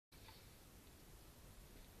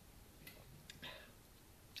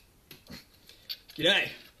G'day,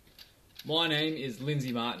 my name is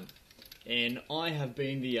Lindsay Martin, and I have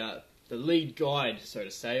been the lead guide, so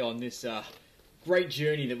to say, on this great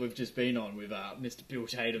journey that we've just been on with Mr. Bill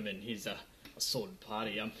Tatum and his assorted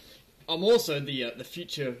party. I'm also the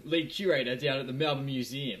future lead curator down at the Melbourne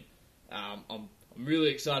Museum. I'm really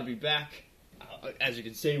excited to be back. As you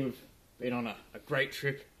can see, we've been on a great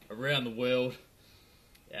trip around the world.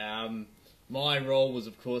 My role was,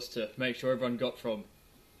 of course, to make sure everyone got from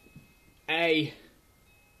A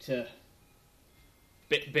to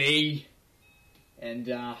B and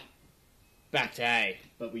back to A,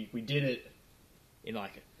 but we did it in we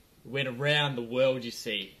went around the world, you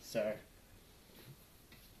see. So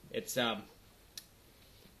it's sorry,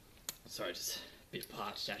 just a bit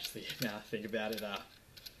parched actually. Now I think about it.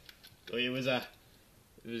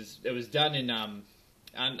 It was done in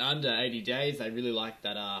under 80 days. They really liked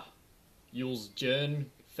that. Jules Jern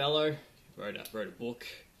fellow wrote a book.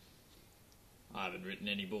 I haven't written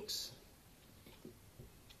any books.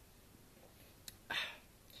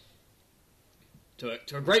 To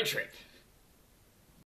a great trip.